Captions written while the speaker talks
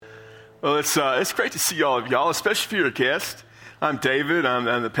Well, it's great to see all of y'all, especially if you're a guest. I'm David.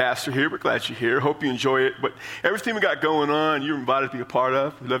 I'm the pastor here. We're glad you're here. Hope you enjoy it. But everything we got going on, you're invited to be a part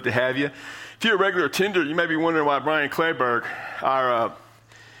of. We'd love to have you. If you're a regular attender, you may be wondering why Brian Clayberg, our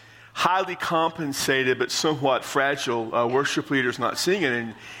highly compensated but somewhat fragile worship leader, is not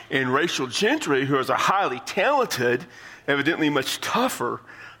singing. And Rachel Gentry, who is a highly talented, evidently much tougher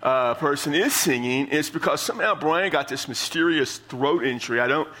person, is singing. It's because somehow Brian got this mysterious throat injury.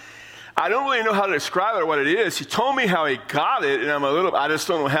 I don't really know how to describe it or what it is. He told me how he got it, and I just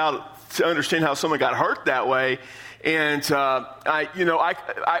don't know how to understand how someone got hurt that way. And I'm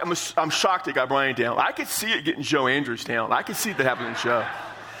shocked it got Brian down. I could see it getting Joe Andrews down. I could see that happening to Joe.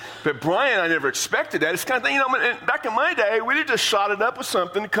 But Brian, I never expected that. It's kind of thing, back in my day, we'd have just shot it up with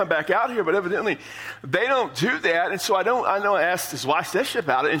something to come back out here. But evidently, they don't do that. And so I asked his wife Sesha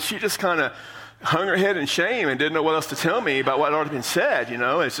about it, and she just kind of hung her head in shame and didn't know what else to tell me about what had already been said.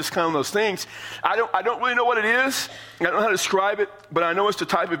 It's just kind of those things. I don't really know what it is. I don't know how to describe it, but I know it's the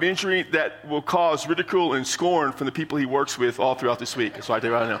type of injury that will cause ridicule and scorn from the people he works with all throughout this week. So I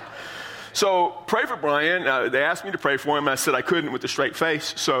tell you what I know. So pray for Brian. They asked me to pray for him. I said I couldn't with a straight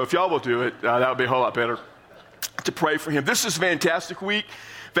face. So if y'all will do it, that would be a whole lot better to pray for him. This is a fantastic week.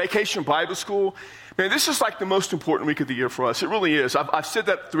 Vacation Bible School. Man, this is like the most important week of the year for us. It really is. I've said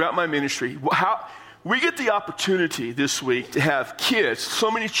that throughout my ministry. How we get the opportunity this week to have kids, so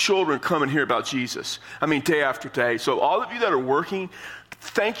many children come and hear about Jesus. Day after day. So all of you that are working,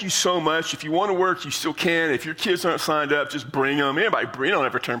 thank you so much. If you want to work, you still can. If your kids aren't signed up, just bring them. Don't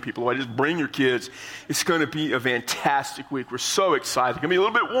ever turn people away. Just bring your kids. It's going to be a fantastic week. We're so excited. It's going to be a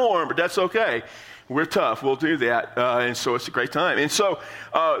little bit warm, but that's okay. We're tough. We'll do that. And so it's a great time. And so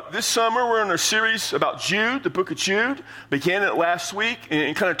this summer, we're in a series about Jude, the book of Jude. Began it last week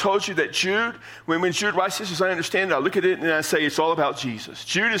and kind of told you that Jude, when Jude writes this, as I understand it, I look at it and I say it's all about Jesus.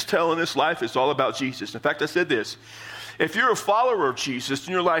 Jude is telling us life is all about Jesus. In fact, I said this. If you're a follower of Jesus,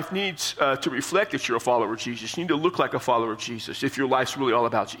 then your life needs to reflect that you're a follower of Jesus. You need to look like a follower of Jesus if your life's really all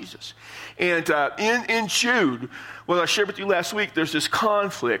about Jesus. And in Jude, what I shared with you last week, there's this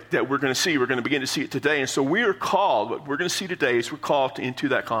conflict that we're going to see. We're going to begin to see it today. And so we are called, what we're going to see today is we're called into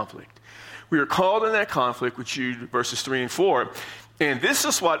that conflict. We are called in that conflict with Jude verses 3 and 4. And this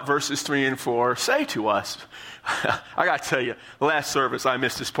is what verses 3 and 4 say to us. I got to tell you, last service, I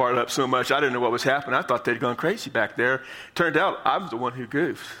missed this part up so much. I didn't know what was happening. I thought they'd gone crazy back there. Turned out I was the one who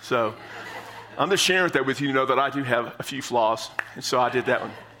goofed. So I'm just sharing that with you, that I do have a few flaws. And so I did that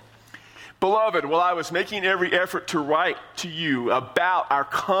one. Beloved, while I was making every effort to write to you about our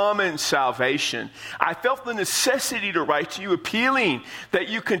common salvation, I felt the necessity to write to you, appealing that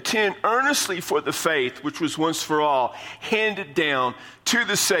you contend earnestly for the faith which was once for all handed down to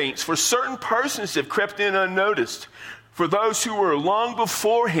the saints. For certain persons have crept in unnoticed, for those who were long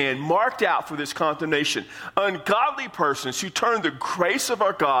beforehand marked out for this condemnation, ungodly persons who turn the grace of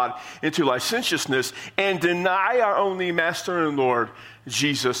our God into licentiousness and deny our only Master and Lord,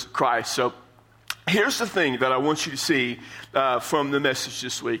 Jesus Christ. So here's the thing that I want you to see from the message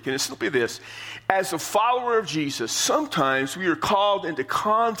this week, and it's simply this. As a follower of Jesus, sometimes we are called into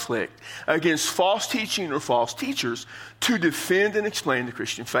conflict against false teaching or false teachers to defend and explain the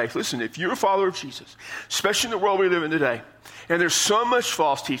Christian faith. Listen, if you're a follower of Jesus, especially in the world we live in today, and there's so much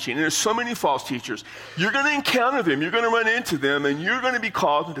false teaching, and there's so many false teachers, you're going to encounter them, you're going to run into them, and you're going to be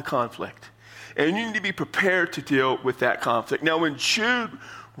called into conflict. And you need to be prepared to deal with that conflict. Now, when Jude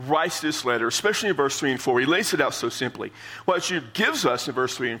writes this letter, especially in verse 3 and 4, he lays it out so simply. What Jude gives us in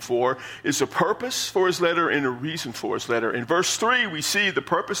verse 3 and 4 is a purpose for his letter and a reason for his letter. In verse 3, we see the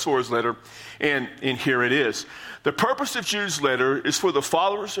purpose for his letter, and here it is. The purpose of Jude's letter is for the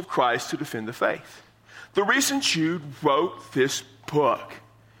followers of Christ to defend the faith. The reason Jude wrote this book,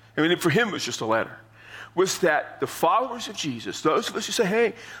 for him it was just a letter, was that the followers of Jesus, those of us who say,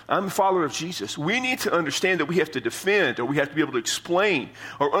 hey, I'm a follower of Jesus, we need to understand that we have to defend, or we have to be able to explain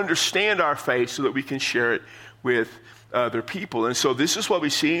or understand our faith so that we can share it with other people. And so this is what we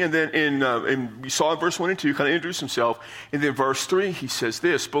see. And then we saw in verse 1 and 2, kind of introduce himself. And then verse 3, he says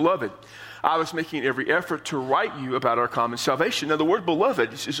this, Beloved, I was making every effort to write you about our common salvation. Now, the word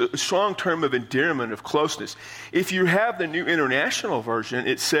beloved is a strong term of endearment, of closeness. If you have the New International Version,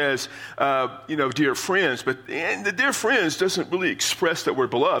 it says, dear friends. But the dear friends doesn't really express that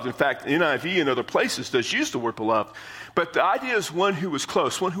word beloved. In fact, NIV and other places does use the word beloved. But the idea is one who is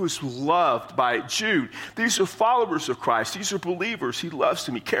close, one who is loved by Jude. These are followers of Christ. These are believers. He loves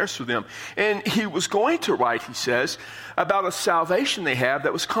them. He cares for them. And he was going to write, he says, about a salvation they have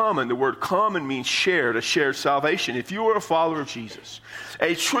that was common. The word common means shared, a shared salvation. If you are a follower of Jesus,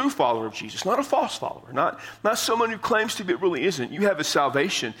 a true follower of Jesus, not a false follower, not someone who claims to be but really isn't, you have a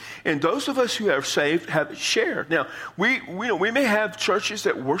salvation. And those of us who are saved have it shared. Now, we may have churches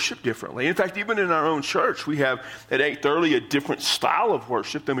that worship differently. In fact, even in our own church, we have at 8:30 a different style of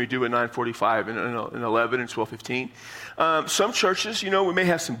worship than we do at 9:45 and 11 and 12:15. Some churches, we may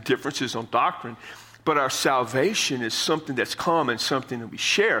have some differences on doctrine, but our salvation is something that's common, something that we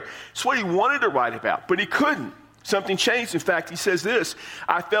share. It's what he wanted to write about, but he couldn't. Something changed. In fact, he says this,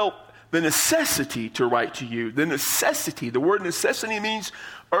 I felt the necessity to write to you. The necessity, the word necessity means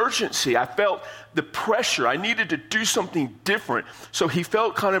urgency. I felt the pressure. I needed to do something different. So he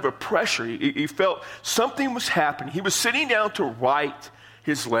felt kind of a pressure. He felt something was happening. He was sitting down to write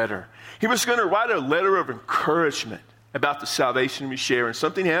his letter. He was going to write a letter of encouragement about the salvation we share, and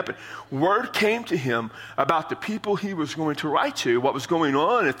something happened. Word came to him about the people he was going to write to, what was going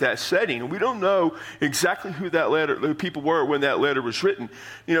on at that setting. And we don't know exactly who the people were when that letter was written.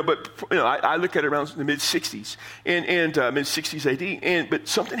 But I look at it around the mid-60s, and mid-60s AD, but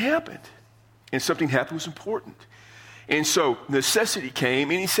something happened. And something happened was important. And so necessity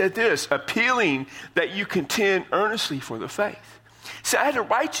came, and he said this, appealing that you contend earnestly for the faith. So I had to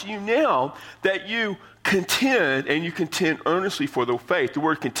write to you now that you contend, and you contend earnestly for the faith. The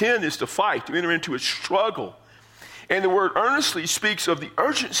word contend is to fight, to enter into a struggle. And the word earnestly speaks of the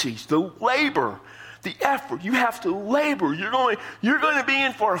urgencies, the labor, the effort. You have to labor. You're going to be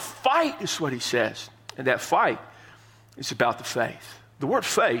in for a fight, is what he says. And that fight is about the faith. The word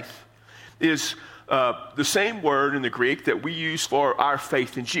faith is the same word in the Greek that we use for our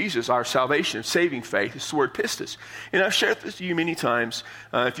faith in Jesus, our salvation, saving faith. It's the word pistis. And I've shared this to you many times.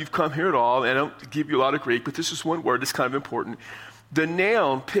 If you've come here at all, and I don't give you a lot of Greek, but this is one word that's kind of important. The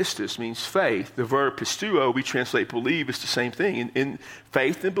noun pistis means faith. The verb pistuo, we translate believe, is the same thing. In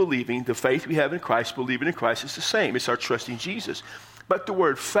faith and believing, the faith we have in Christ, believing in Christ, is the same. It's our trust in Jesus. But the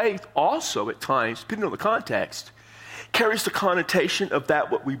word faith also at times, depending on the context, carries the connotation of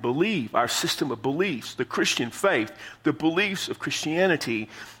that what we believe, our system of beliefs, the Christian faith, the beliefs of Christianity.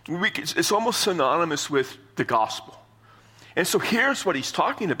 It's almost synonymous with the gospel. And so here's what he's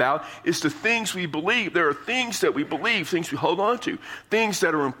talking about is the things we believe. There are things that we believe, things we hold on to, things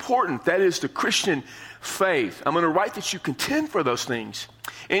that are important. That is the Christian faith. I'm going to write that you contend for those things.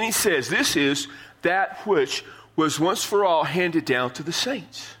 And he says, this is that which was once for all handed down to the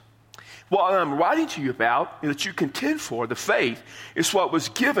saints. What I'm writing to you about, and that you contend for, the faith, is what was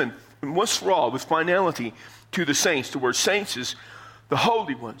given once for all with finality to the saints. The word saints is the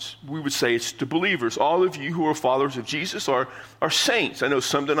holy ones. We would say it's the believers. All of you who are followers of Jesus are saints. I know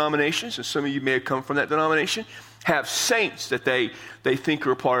some denominations, and some of you may have come from that denomination, have saints that they think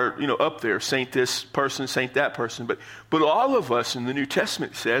are part, up there. Saint this person, saint that person. But all of us in the New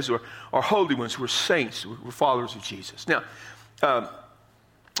Testament says are holy ones. We're saints. We're followers of Jesus. Now,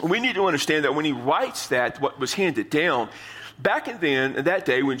 we need to understand that when he writes that, what was handed down, back in that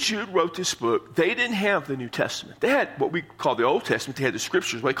day, when Jude wrote this book, they didn't have the New Testament. They had what we call the Old Testament. They had the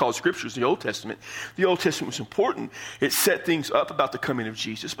Scriptures. What they call Scriptures, the Old Testament. The Old Testament was important. It set things up about the coming of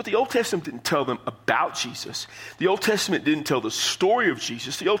Jesus. But the Old Testament didn't tell them about Jesus. The Old Testament didn't tell the story of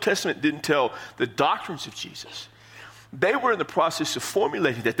Jesus. The Old Testament didn't tell the doctrines of Jesus. They were in the process of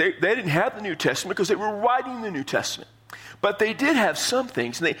formulating that. They didn't have the New Testament because they were writing the New Testament. But they did have some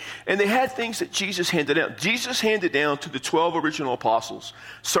things, and they had things that Jesus handed down. Jesus handed down to the 12 original apostles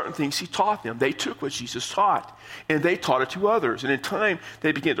certain things he taught them. They took what Jesus taught, and they taught it to others. And in time,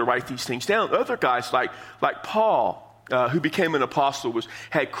 they began to write these things down. Other guys like Paul, who became an apostle,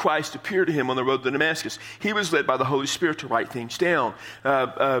 had Christ appear to him on the road to Damascus. He was led by the Holy Spirit to write things down.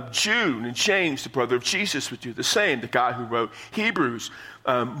 Jude and James, the brother of Jesus, would do the same. The guy who wrote Hebrews.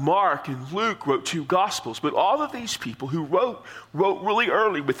 Mark and Luke wrote 2 Gospels. But all of these people who wrote really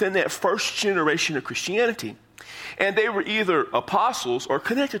early within that first generation of Christianity. And they were either apostles or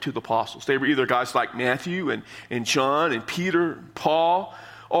connected to the apostles. They were either guys like Matthew and John and Peter and Paul,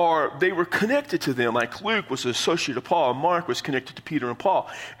 or they were connected to them, like Luke was an associate of Paul, and Mark was connected to Peter and Paul.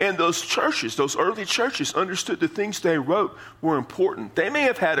 And those churches, those early churches, understood the things they wrote were important. They may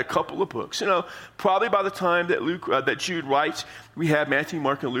have had a couple of books. Probably by the time that Jude writes, we have Matthew,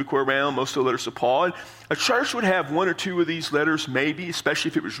 Mark, and Luke were around, most of the letters of Paul. And a church would have 1 or 2 of these letters, maybe,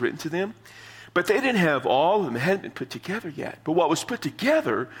 especially if it was written to them. But they didn't have all of them. It hadn't been put together yet. But what was put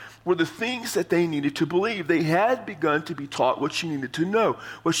together were the things that they needed to believe. They had begun to be taught what you needed to know,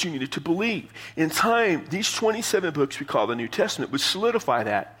 what you needed to believe. In time, these 27 books we call the New Testament would solidify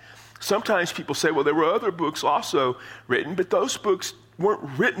that. Sometimes people say, well, there were other books also written, but those books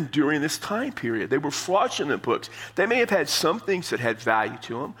weren't written during this time period. They were fraudulent books. They may have had some things that had value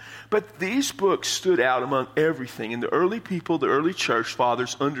to them, but these books stood out among everything. And the early people, the early church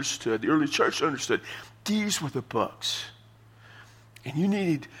fathers understood, the early church understood, these were the books. And you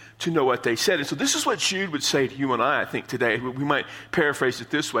needed to know what they said. And so this is what Jude would say to you and I think, today. We might paraphrase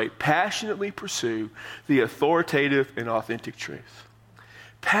it this way: passionately pursue the authoritative and authentic truth.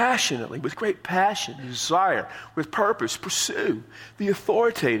 Passionately, with great passion, desire, with purpose, pursue the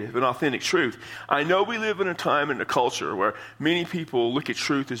authoritative and authentic truth. I know we live in a time and a culture where many people look at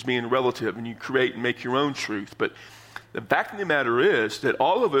truth as being relative, and you create and make your own truth. But the fact of the matter is that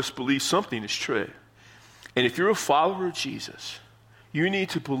all of us believe something is true. And if you're a follower of Jesus, you need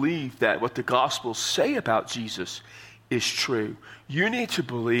to believe that what the Gospels say about Jesus is true. You need to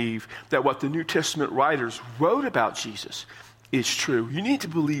believe that what the New Testament writers wrote about Jesus is true. You need to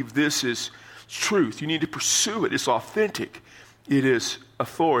believe this is truth. You need to pursue it. It's authentic. It is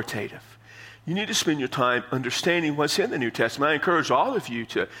authoritative. You need to spend your time understanding what's in the New Testament. I encourage all of you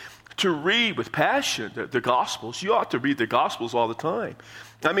to read with passion the Gospels. You ought to read the Gospels all the time.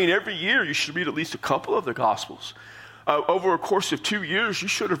 I mean, every year you should read at least a couple of the Gospels. Over a course of 2 years, you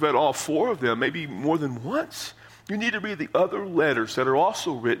should have read all 4 of them, maybe more than once. You need to read the other letters that are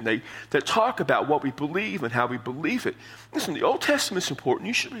also written that talk about what we believe and how we believe it. Listen, the Old Testament's important.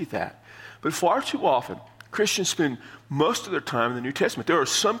 You should read that. But far too often, Christians spend most of their time in the New Testament. There are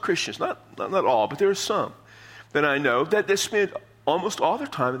some Christians, not all, but there are some that I know that they spend almost all their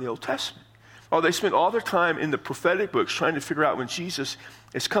time in the Old Testament. Or they spend all their time in the prophetic books trying to figure out when Jesus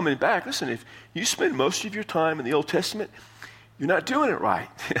is coming back. Listen, if you spend most of your time in the Old Testament, you're not doing it right.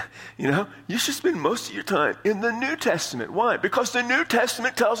 You should spend most of your time in the New Testament. Why? Because the New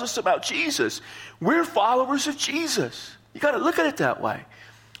Testament tells us about Jesus. We're followers of Jesus. You got to look at it that way.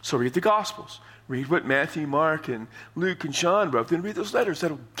 So read the Gospels. Read what Matthew, Mark, and Luke, and John wrote. Then read those letters.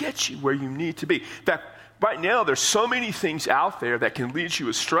 That'll get you where you need to be. In fact, right now, there's so many things out there that can lead you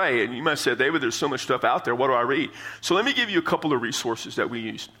astray. And you might say, David, there's so much stuff out there. What do I read? So let me give you a couple of resources that we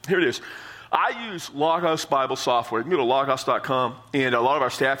use. Here it is. I use Logos Bible software. You can go to logos.com, and a lot of our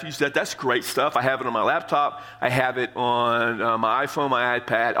staff use that. That's great stuff. I have it on my laptop. I have it on my iPhone, my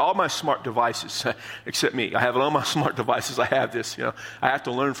iPad, all my smart devices, except me. I have it on my smart devices. I have this. I have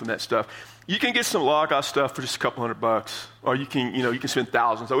to learn from that stuff. You can get some Logos stuff for just a couple $100, or you can spend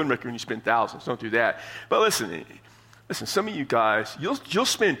thousands. I wouldn't recommend you spend thousands. Don't do that. But listen, some of you guys, you'll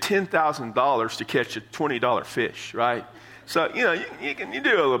spend $10,000 to catch a $20 fish, right? So, you do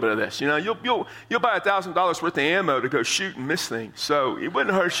a little bit of this. You'll buy $1,000 worth of ammo to go shoot and miss things. So it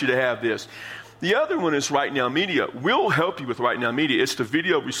wouldn't hurt you to have this. The other one is Right Now Media. We'll help you with Right Now Media. It's the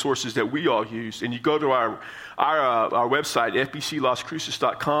video resources that we all use. And you go to our website,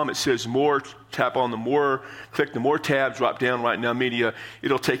 fbclascruces.com. It says More. Tap on the More. Click the More tab. Drop down Right Now Media.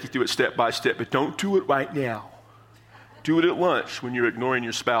 It'll take you through it step by step. But don't do it right now. Do it at lunch when you're ignoring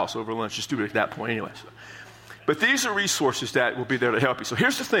your spouse over lunch. Just do it at that point anyway. But these are resources that will be there to help you. So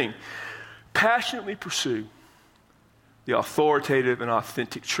here's the thing. Passionately pursue the authoritative and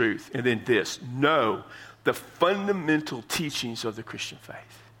authentic truth. And then this. Know the fundamental teachings of the Christian faith.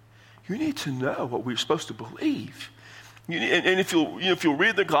 You need to know what we're supposed to believe. And if you'll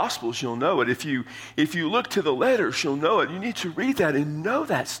read the Gospels, you'll know it. If you look to the letters, you'll know it. You need to read that and know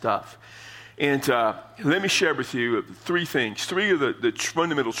that stuff. And let me share with you 3 things. 3 of the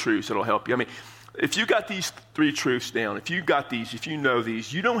fundamental truths that'll help you. I mean, if you got these 3 truths down, if you got these, if you know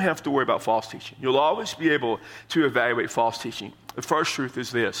these, you don't have to worry about false teaching. You'll always be able to evaluate false teaching. The first truth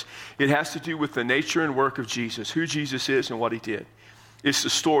is this. It has to do with the nature and work of Jesus, who Jesus is and what he did. It's the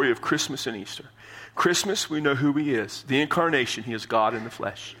story of Christmas and Easter. Christmas, we know who he is. The incarnation, he is God in the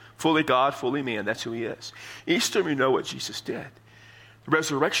flesh. Fully God, fully man, that's who he is. Easter, we know what Jesus did. The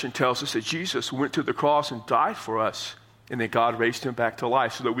resurrection tells us that Jesus went to the cross and died for us, and that God raised him back to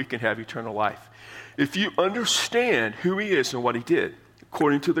life so that we can have eternal life. If you understand who he is and what he did,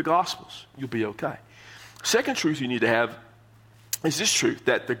 according to the Gospels, you'll be okay. Second truth you need to have is this truth,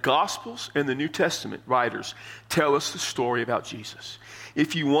 that the Gospels and the New Testament writers tell us the story about Jesus.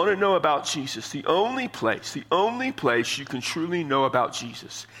 If you want to know about Jesus, the only place you can truly know about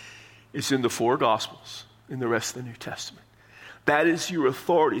Jesus is in the 4 Gospels and the rest of the New Testament. That is your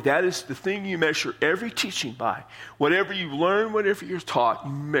authority. That is the thing you measure every teaching by. Whatever you learn, whatever you're taught,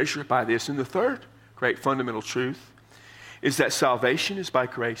 you measure it by this. And the third great fundamental truth is that salvation is by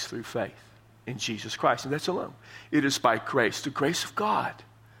grace through faith in Jesus Christ. And that's alone. It is by grace. The grace of God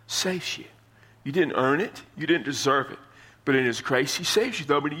saves you. You didn't earn it. You didn't deserve it. But in his grace, he saves you,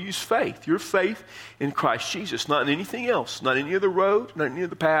 though, when you use faith. Your faith in Christ Jesus, not in anything else, not any other road, not any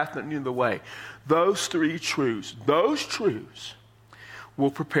other path, not any other way. Those 3 truths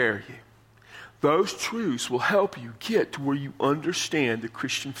will prepare you. Those truths will help you get to where you understand the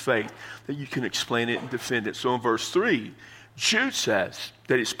Christian faith, that you can explain it and defend it. So in verse 3, Jude says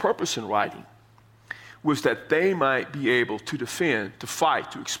that his purpose in writing was that they might be able to defend, to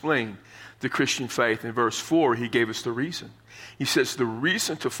fight, to explain the Christian faith. In verse 4, he gave us the reason. He says the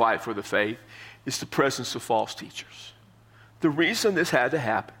reason to fight for the faith is the presence of false teachers. The reason this had to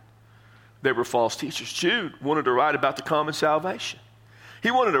happen, there were false teachers. Jude wanted to write about the common salvation. He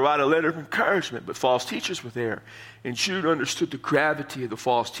wanted to write a letter of encouragement, but false teachers were there. And Jude understood the gravity of the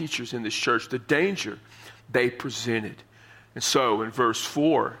false teachers in this church, the danger they presented. And so in verse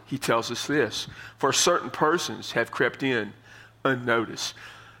 4, he tells us this: for certain persons have crept in unnoticed.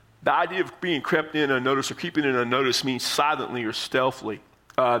 The idea of being crept in unnoticed or keeping it unnoticed means silently or stealthily.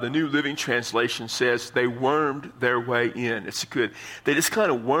 The New Living Translation says they wormed their way in. It's good. They just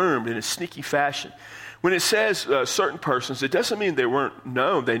kind of wormed in a sneaky fashion. When it says certain persons, it doesn't mean they weren't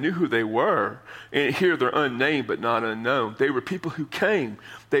known. They knew who they were. And here they're unnamed but not unknown. They were people who came.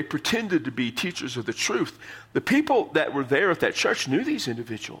 They pretended to be teachers of the truth. The people that were there at that church knew these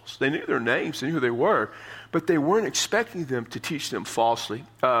individuals. They knew their names. They knew who they were. But they weren't expecting them to teach them falsely.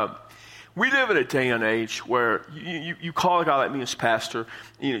 We live in a day and age where you call a guy like me as pastor.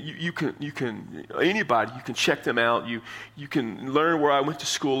 You can anybody, you can check them out. You can learn where I went to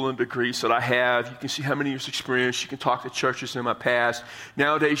school and degrees that I have. You can see how many years experience. You can talk to churches in my past.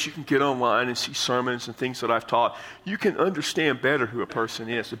 Nowadays you can get online and see sermons and things that I've taught. You can understand better who a person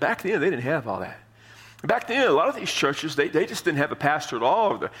is. But back then they didn't have all that. Back then, a lot of these churches, they just didn't have a pastor at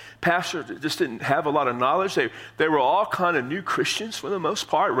all. Or the pastor just didn't have a lot of knowledge. They were all kind of new Christians for the most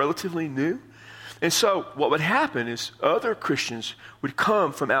part, relatively new. And so what would happen is other Christians would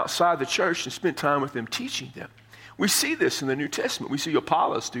come from outside the church and spend time with them teaching them. We see this in the New Testament. We see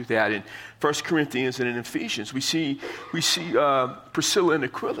Apollos do that in 1 Corinthians and in Ephesians. We see Priscilla and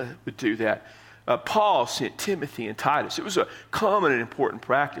Aquila would do that. Paul sent Timothy and Titus. It was a common and important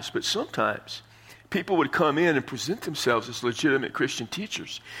practice, but sometimes people would come in and present themselves as legitimate Christian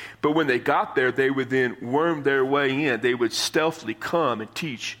teachers. But when they got there, they would then worm their way in. They would stealthily come and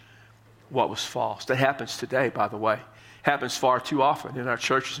teach what was false. That happens today, by the way. Happens far too often in our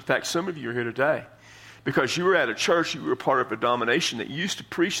churches. In fact, some of you are here today because you were at a church, you were a part of a denomination that used to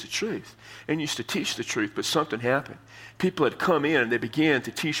preach the truth and used to teach the truth, but something happened. People had come in and they began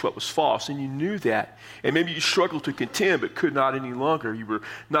to teach what was false, and you knew that. And maybe you struggled to contend but could not any longer. You were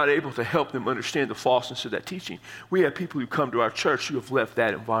not able to help them understand the falseness of that teaching. We have people who come to our church who have left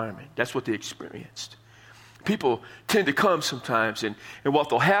that environment. That's what they experienced. People tend to come sometimes, and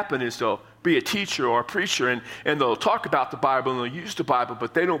what will happen is they'll be a teacher or a preacher, and they'll talk about the Bible and they'll use the Bible,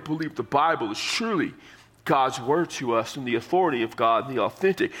 but they don't believe the Bible is truly God's word to us and the authority of God and the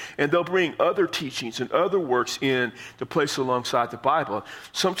authentic. And they'll bring other teachings and other works in to place alongside the Bible.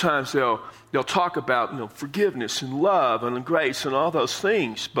 Sometimes they'll talk about forgiveness and love and grace and all those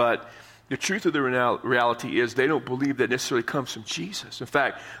things, but the truth of the reality is they don't believe that necessarily comes from Jesus. In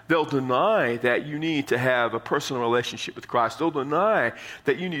fact, they'll deny that you need to have a personal relationship with Christ. They'll deny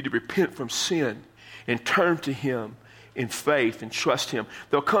that you need to repent from sin and turn to Him in faith and trust Him.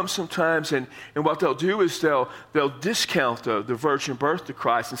 They'll come sometimes and what they'll do is they'll discount the virgin birth to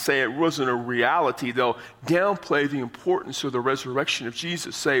Christ and say it wasn't a reality. They'll downplay the importance of the resurrection of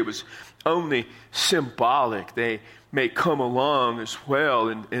Jesus, say it was only symbolic. They may come along as well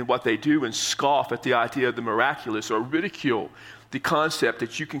in what they do and scoff at the idea of the miraculous or ridicule the concept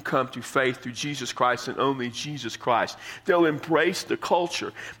that you can come to faith through Jesus Christ and only Jesus Christ. They'll embrace the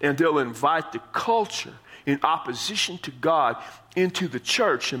culture and they'll invite the culture in opposition to God into the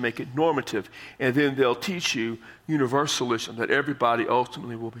church and make it normative. And then they'll teach you universalism, that everybody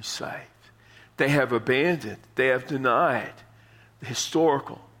ultimately will be saved. They have abandoned, they have denied the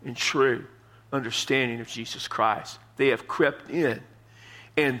historical and true understanding of Jesus Christ. They have crept in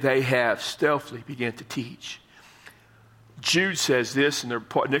and they have stealthily begun to teach. Jude says this in the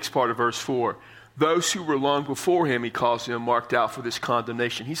next part of verse 4. Those who were long before him, he calls them, marked out for this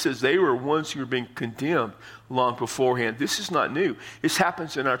condemnation. He says they were ones who were being condemned long beforehand. This is not new. This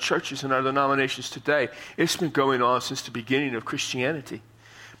happens in our churches and our denominations today. It's been going on since the beginning of Christianity.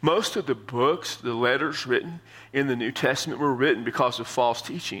 Most of the books, the letters written in the New Testament were written because of false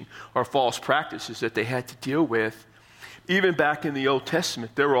teaching or false practices that they had to deal with. Even back in the Old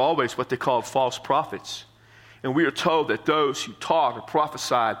Testament, there were always what they called false prophets. And we are told that those who taught or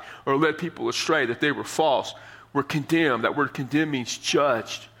prophesied or led people astray, that they were false, were condemned. That word condemned means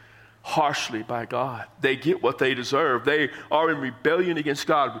judged harshly by God. They get what they deserve. They are in rebellion against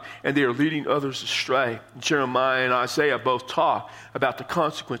God, and they are leading others astray. Jeremiah and Isaiah both talk about the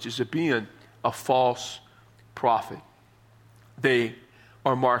consequences of being a false prophet. They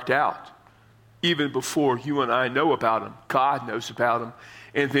are marked out even before you and I know about them. God knows about them.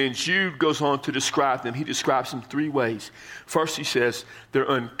 And then Jude goes on to describe them. He describes them 3 ways. First, he says they're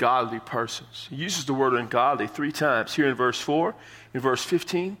ungodly persons. He uses the word ungodly 3 times here in verse 4, in verse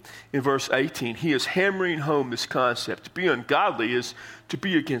 15, in verse 18. He is hammering home this concept. To be ungodly is to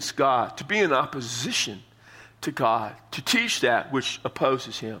be against God, to be in opposition to God, to teach that which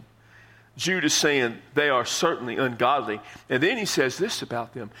opposes him. Jude is saying they are certainly ungodly. And then he says this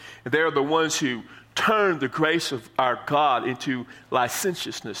about them. They are the ones who turn the grace of our God into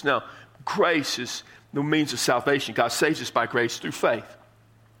licentiousness. Now, grace is the means of salvation. God saves us by grace through faith.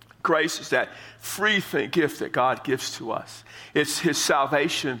 Grace is that free gift that God gives to us. It's his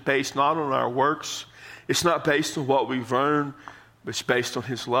salvation based not on our works. It's not based on what we've earned, but it's based on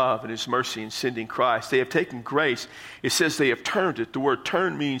his love and his mercy in sending Christ. They have taken grace. It says they have turned it. The word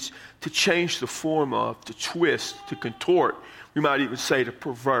turn means to change the form of, to twist, to contort. We might even say to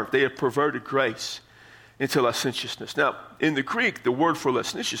pervert. They have perverted grace into licentiousness. Now, in the Greek, the word for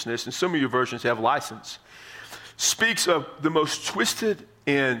licentiousness, and some of your versions have license, speaks of the most twisted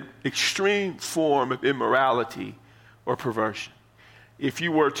and extreme form of immorality or perversion. If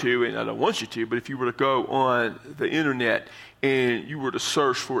you were to, and I don't want you to, but if you were to go on the internet and you were to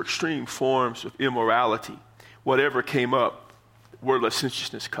search for extreme forms of immorality, whatever came up, word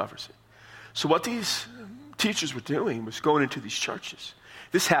licentiousness covers it. So what these teachers were doing was going into these churches.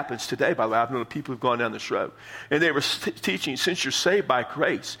 This happens today, by the way. I've known people who've gone down this road. And they were teaching, since you're saved by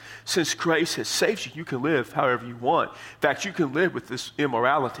grace, since grace has saved you, you can live however you want. In fact, you can live with this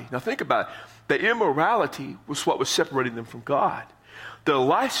immorality. Now think about it. The immorality was what was separating them from God. The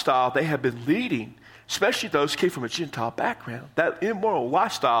lifestyle they had been leading, especially those who came from a Gentile background, that immoral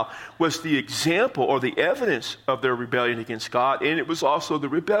lifestyle was the example or the evidence of their rebellion against God, and it was also the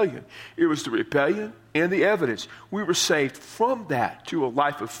rebellion. It was the rebellion and the evidence. We were saved from that to a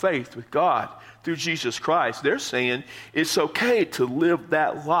life of faith with God through Jesus Christ. They're saying it's okay to live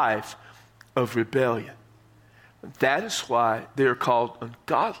that life of rebellion. That is why they're called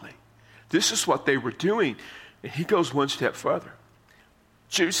ungodly. This is what they were doing. And he goes one step further.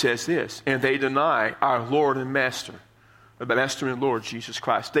 Jude says this, and they deny our Lord and Master, the Master and Lord, Jesus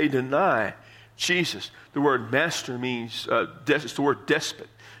Christ. They deny Jesus. The word master means, it's the word despot.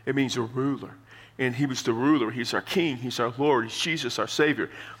 It means a ruler. And he was the ruler. He's our king. He's our Lord. He's Jesus, our Savior.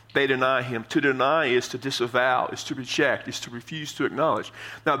 They deny him. To deny is to disavow, is to reject, is to refuse to acknowledge.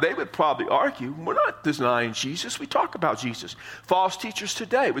 Now, they would probably argue, we're not denying Jesus. We talk about Jesus. False teachers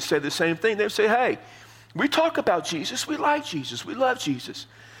today would say the same thing. They would say, hey, we talk about Jesus. We like Jesus. We love Jesus.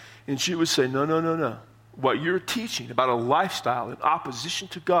 And Jude would say, no. What you're teaching about a lifestyle in opposition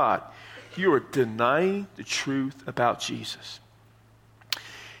to God, you are denying the truth about Jesus.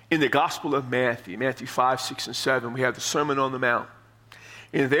 In the Gospel of Matthew 5, 6, and 7, we have the Sermon on the Mount.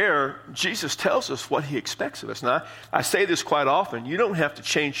 And there, Jesus tells us what he expects of us. Now, I say this quite often. You don't have to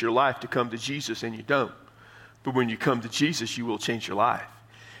change your life to come to Jesus, and you don't. But when you come to Jesus, you will change your life.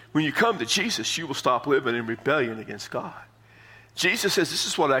 When you come to Jesus, you will stop living in rebellion against God. Jesus says, this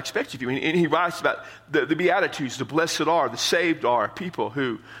is what I expect of you. And he writes about the Beatitudes, the blessed are, the saved are, people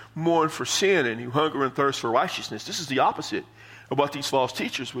who mourn for sin and who hunger and thirst for righteousness. This is the opposite of what these false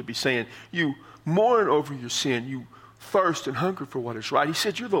teachers would be saying. You mourn over your sin. You thirst and hunger for what is right. He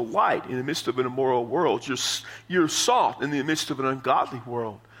said, you're the light in the midst of an immoral world. You're salt in the midst of an ungodly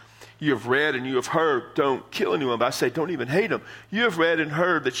world. You have read and you have heard, don't kill anyone. But I say, don't even hate them. You have read and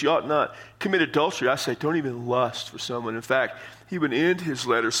heard that you ought not commit adultery. I say, don't even lust for someone. In fact, he would end his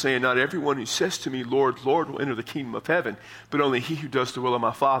letter saying, not everyone who says to me, Lord, Lord, will enter the kingdom of heaven, but only he who does the will of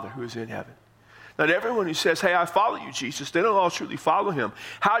my Father who is in heaven. Not everyone who says, hey, I follow you, Jesus, they don't all truly follow him.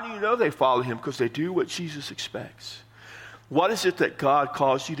 How do you know they follow him? Because they do what Jesus expects. What is it that God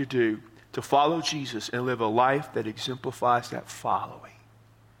calls you to do to follow Jesus and live a life that exemplifies that following?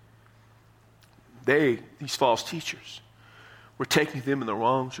 These false teachers, were taking them in the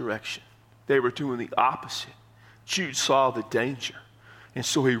wrong direction. They were doing the opposite. Jude saw the danger. And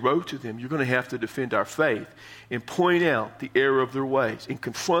so he wrote to them, you're going to have to defend our faith and point out the error of their ways and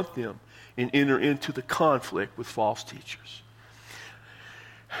confront them and enter into the conflict with false teachers.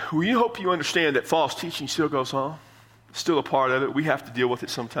 We hope you understand that false teaching still goes on. It's still a part of it. We have to deal with it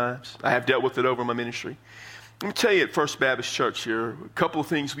sometimes. I have dealt with it over my ministry. Let me tell you at First Baptist Church here, a couple of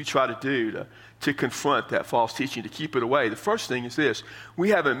things we try to do to confront that false teaching, to keep it away. The first thing is this. We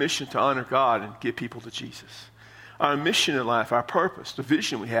have a mission to honor God and get people to Jesus. Our mission in life, our purpose, the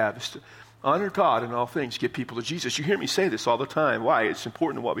vision we have is to honor God in all things, get people to Jesus. You hear me say this all the time. Why? It's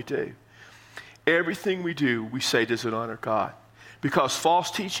important in what we do. Everything we do, we say, does it honor God? Because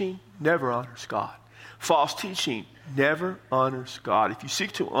false teaching never honors God. False teaching never honors God. If you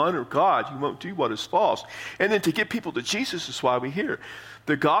seek to honor God, you won't do what is false. And then to get people to Jesus is why we're here.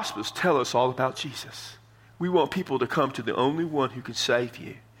 The Gospels tell us all about Jesus. We want people to come to the only one who can save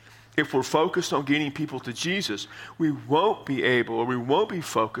you. If we're focused on getting people to Jesus, we won't be able, or we won't be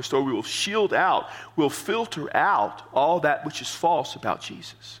focused, or we will shield out, we'll filter out all that which is false about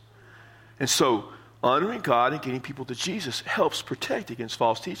Jesus. And so, honoring God and getting people to Jesus helps protect against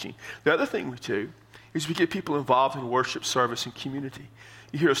false teaching. The other thing we do is we get people involved in worship, service, and community.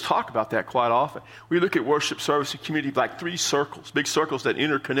 You hear us talk about that quite often. We look at worship, service, and community like three circles, big circles that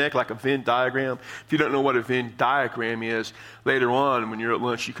interconnect like a Venn diagram. If you don't know what a Venn diagram is, later on when you're at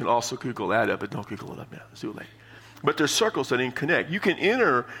lunch, you can also Google that up, but don't Google it up now. Let's do it later. But there's circles that connect. You can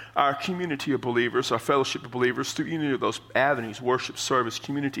enter our community of believers, our fellowship of believers, through any of those avenues, worship, service,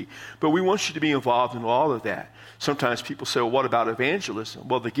 community. But we want you to be involved in all of that. Sometimes people say, well, what about evangelism?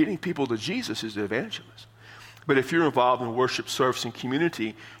 Well, the getting people to Jesus is the evangelism. But if you're involved in worship, service, and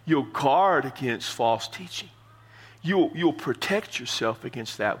community, you'll guard against false teaching. You'll protect yourself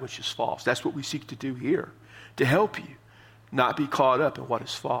against that which is false. That's what we seek to do here, to help you not be caught up in what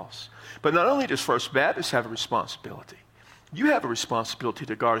is false. But not only does First Baptist have a responsibility, you have a responsibility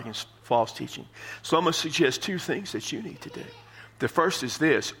to guard against false teaching. So I'm going to suggest two things that you need to do. The first is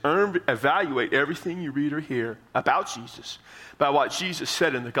this: evaluate everything you read or hear about Jesus by what Jesus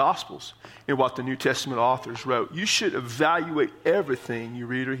said in the Gospels and what the New Testament authors wrote. You should evaluate everything you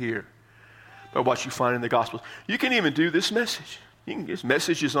read or hear by what you find in the Gospels. You can even do this message. You can get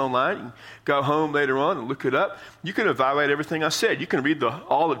messages online. You can go home later on and look it up. You can evaluate everything I said. You can read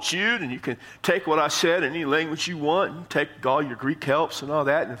all of Jude, and you can take what I said in any language you want. And take all your Greek helps and all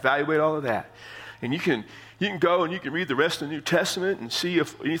that and evaluate all of that. And you can go and you can read the rest of the New Testament and see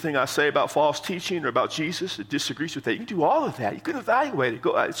if anything I say about false teaching or about Jesus that disagrees with that. You can do all of that. You can evaluate it.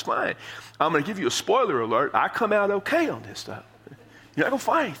 It's fine. I'm going to give you a spoiler alert. I come out okay on this stuff. You're not going to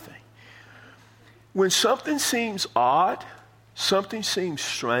find anything. When something seems odd, something seems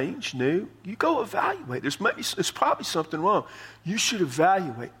strange, new, you go evaluate. There's probably something wrong. You should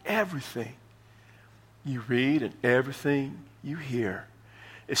evaluate everything you read and everything you hear,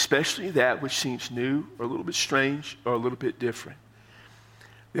 especially that which seems new or a little bit strange or a little bit different.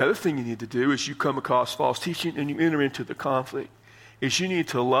 The other thing you need to do is you come across false teaching and you enter into the conflict, is you need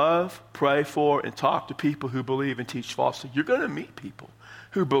to love, pray for, and talk to people who believe and teach falsely. You're going to meet people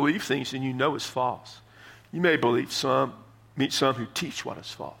who believe things and you know is false. You may meet some who teach what is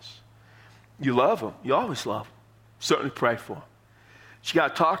false. You love them. You always love them. Certainly pray for them. But you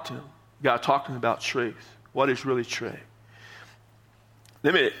got to talk to them. You got to talk to them about truth. What is really true?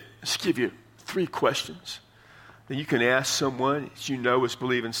 Let me just give you 3 questions that you can ask someone that you know is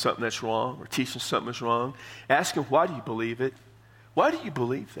believing something that's wrong or teaching something that's wrong. Ask them, why do you believe it? Why do you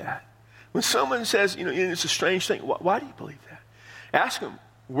believe that? When someone says, it's a strange thing, why do you believe that? Ask them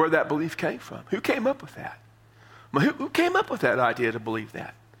where that belief came from. Who came up with that? Who came up with that idea to believe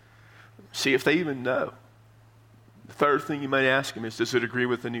that? See if they even know. The third thing you might ask them is, does it agree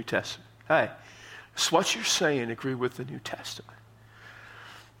with the New Testament? Hey, does what you're saying agree with the New Testament?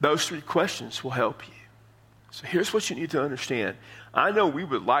 Those 3 questions will help you. So here's what you need to understand. I know we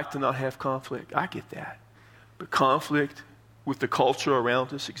would like to not have conflict. I get that. But conflict with the culture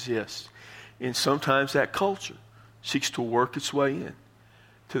around us exists. And sometimes that culture seeks to work its way in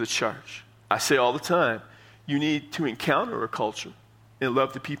to the church. I say all the time, you need to encounter a culture and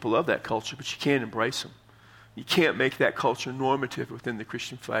love the people of that culture, but you can't embrace them. You can't make that culture normative within the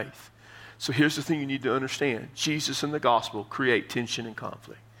Christian faith. So here's the thing you need to understand. Jesus and the gospel create tension and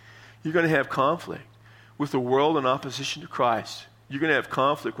conflict. You're going to have conflict with the world in opposition to Christ. You're going to have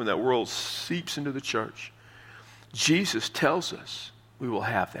conflict when that world seeps into the church. Jesus tells us we will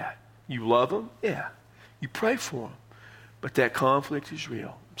have that. You love them? Yeah. You pray for them. But that conflict is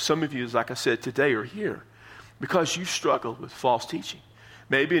real. Some of you, like I said today, are here because you struggled with false teaching.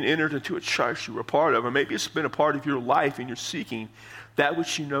 Maybe it entered into a church you were a part of, or maybe it's been a part of your life and you're seeking that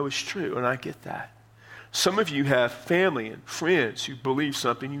which you know is true, and I get that. Some of you have family and friends who believe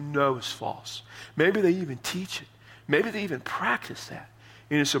something you know is false. Maybe they even teach it. Maybe they even practice that.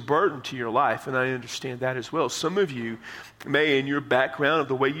 And it's a burden to your life, and I understand that as well. Some of you may, in your background of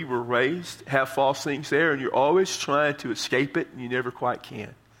the way you were raised, have false things there, and you're always trying to escape it, and you never quite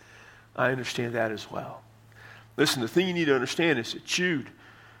can. I understand that as well. Listen, the thing you need to understand is that Jude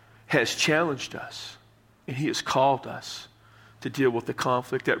has challenged us, and he has called us to deal with the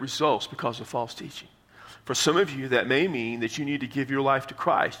conflict that results because of false teaching. For some of you, that may mean that you need to give your life to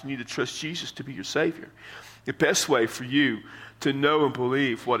Christ. You need to trust Jesus to be your Savior. The best way for you to know and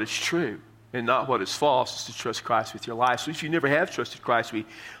believe what is true and not what is false, is to trust Christ with your life. So if you never have trusted Christ, we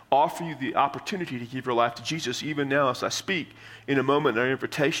offer you the opportunity to give your life to Jesus. Even now as I speak, in a moment in our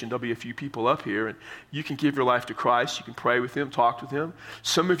invitation, there'll be a few people up here, and you can give your life to Christ. You can pray with him, talk with him.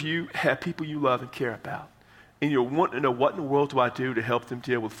 Some of you have people you love and care about, and you're wanting to know, what in the world do I do to help them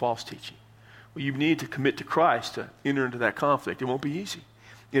deal with false teaching? Well, you need to commit to Christ to enter into that conflict. It won't be easy,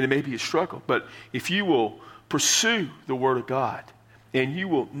 and it may be a struggle. But if you will pursue the Word of God, and you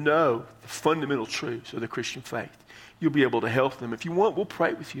will know the fundamental truths of the Christian faith, you'll be able to help them. If you want, we'll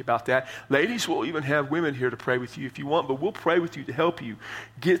pray with you about that. Ladies, we'll even have women here to pray with you if you want, but we'll pray with you to help you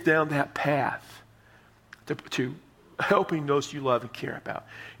get down that path to helping those you love and care about.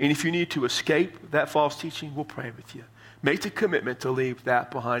 And if you need to escape that false teaching, we'll pray with you. Make the commitment to leave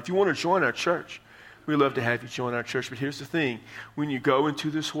that behind. If you want to join our church, we'd love to have you join our church. But here's the thing. When you go into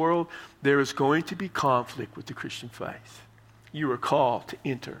this world, there is going to be conflict with the Christian faith. You are called to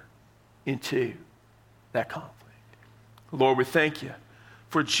enter into that conflict. Lord, we thank you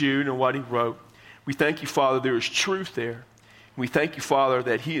for Jude and what he wrote. We thank you, Father, there is truth there. We thank you, Father,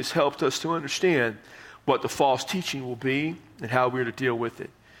 that he has helped us to understand what the false teaching will be and how we're to deal with it.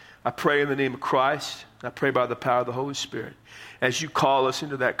 I pray in the name of Christ. I pray by the power of the Holy Spirit. As you call us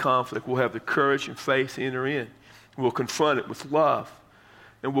into that conflict, we'll have the courage and faith to enter in. We'll confront it with love.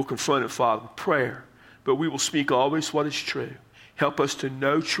 And we'll confront it, Father, with prayer. But we will speak always what is true. Help us to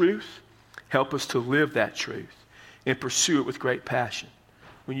know truth. Help us to live that truth and pursue it with great passion.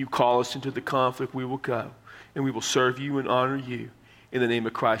 When you call us into the conflict, we will go, and we will serve you and honor you in the name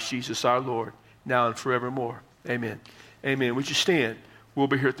of Christ Jesus our Lord, now and forevermore. Amen. Amen. Would you stand? We'll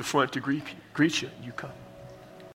be here at the front to greet you. You come.